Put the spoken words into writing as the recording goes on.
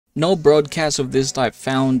No broadcast of this type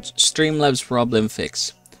found, Streamlabs problem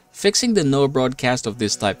fix. Fixing the no broadcast of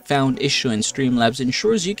this type found issue in Streamlabs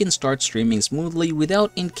ensures you can start streaming smoothly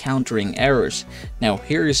without encountering errors. Now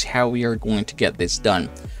here is how we are going to get this done.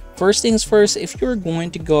 First things first, if you're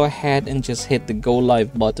going to go ahead and just hit the go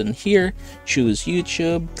live button here, choose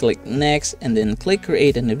YouTube, click next, and then click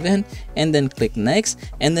create an event, and then click next,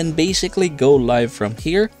 and then basically go live from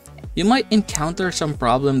here. You might encounter some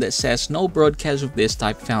problem that says no broadcast of this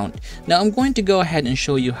type found. Now I'm going to go ahead and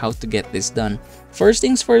show you how to get this done. First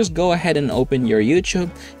things first, go ahead and open your YouTube,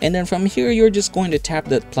 and then from here you're just going to tap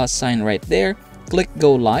that plus sign right there, click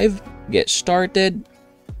go live, get started.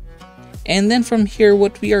 And then from here,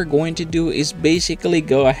 what we are going to do is basically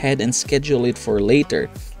go ahead and schedule it for later.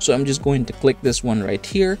 So I'm just going to click this one right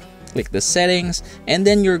here, click the settings, and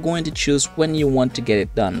then you're going to choose when you want to get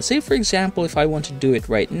it done. Say for example, if I want to do it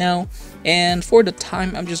right now, and for the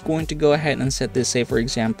time, I'm just going to go ahead and set this, say for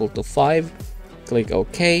example, to 5, click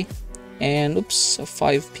OK, and oops,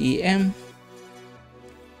 5 p.m.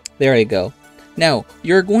 There you go. Now,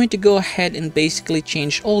 you're going to go ahead and basically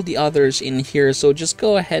change all the others in here, so just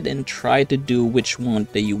go ahead and try to do which one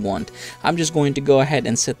that you want. I'm just going to go ahead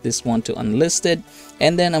and set this one to unlisted,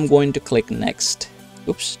 and then I'm going to click next.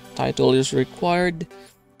 Oops, title is required.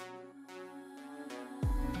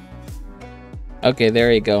 Okay,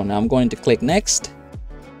 there you go. Now I'm going to click next.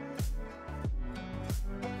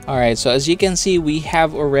 Alright, so as you can see, we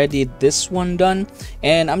have already this one done,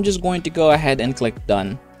 and I'm just going to go ahead and click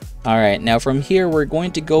done. Alright, now from here we're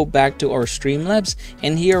going to go back to our Streamlabs,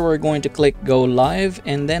 and here we're going to click go live,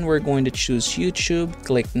 and then we're going to choose YouTube,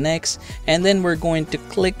 click next, and then we're going to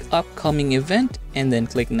click upcoming event, and then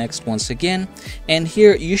click next once again. And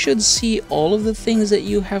here you should see all of the things that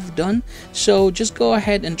you have done, so just go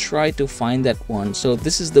ahead and try to find that one. So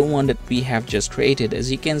this is the one that we have just created.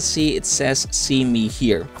 As you can see, it says see me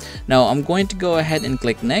here. Now I'm going to go ahead and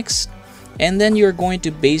click next, and then you're going to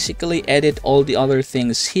basically edit all the other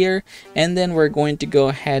things here, and then we're going to go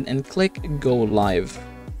ahead and click go live.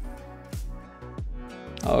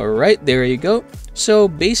 Alright, there you go. So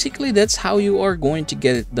basically that's how you are going to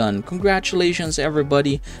get it done. Congratulations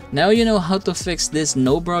everybody. Now you know how to fix this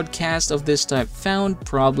no broadcast of this type found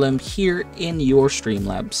problem here in your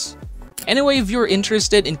Streamlabs. Anyway, if you're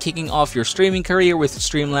interested in kicking off your streaming career with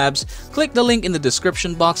Streamlabs, click the link in the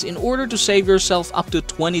description box in order to save yourself up to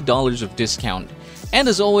 $20 of discount. And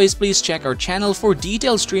as always, please check our channel for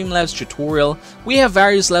detailed Streamlabs tutorial. We have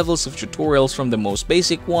various levels of tutorials, from the most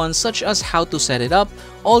basic ones such as how to set it up,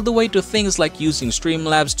 all the way to things like using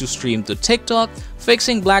Streamlabs to stream to TikTok,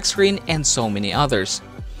 fixing black screen, and so many others.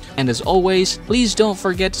 And as always, please don't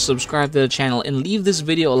forget to subscribe to the channel and leave this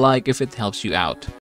video a like if it helps you out.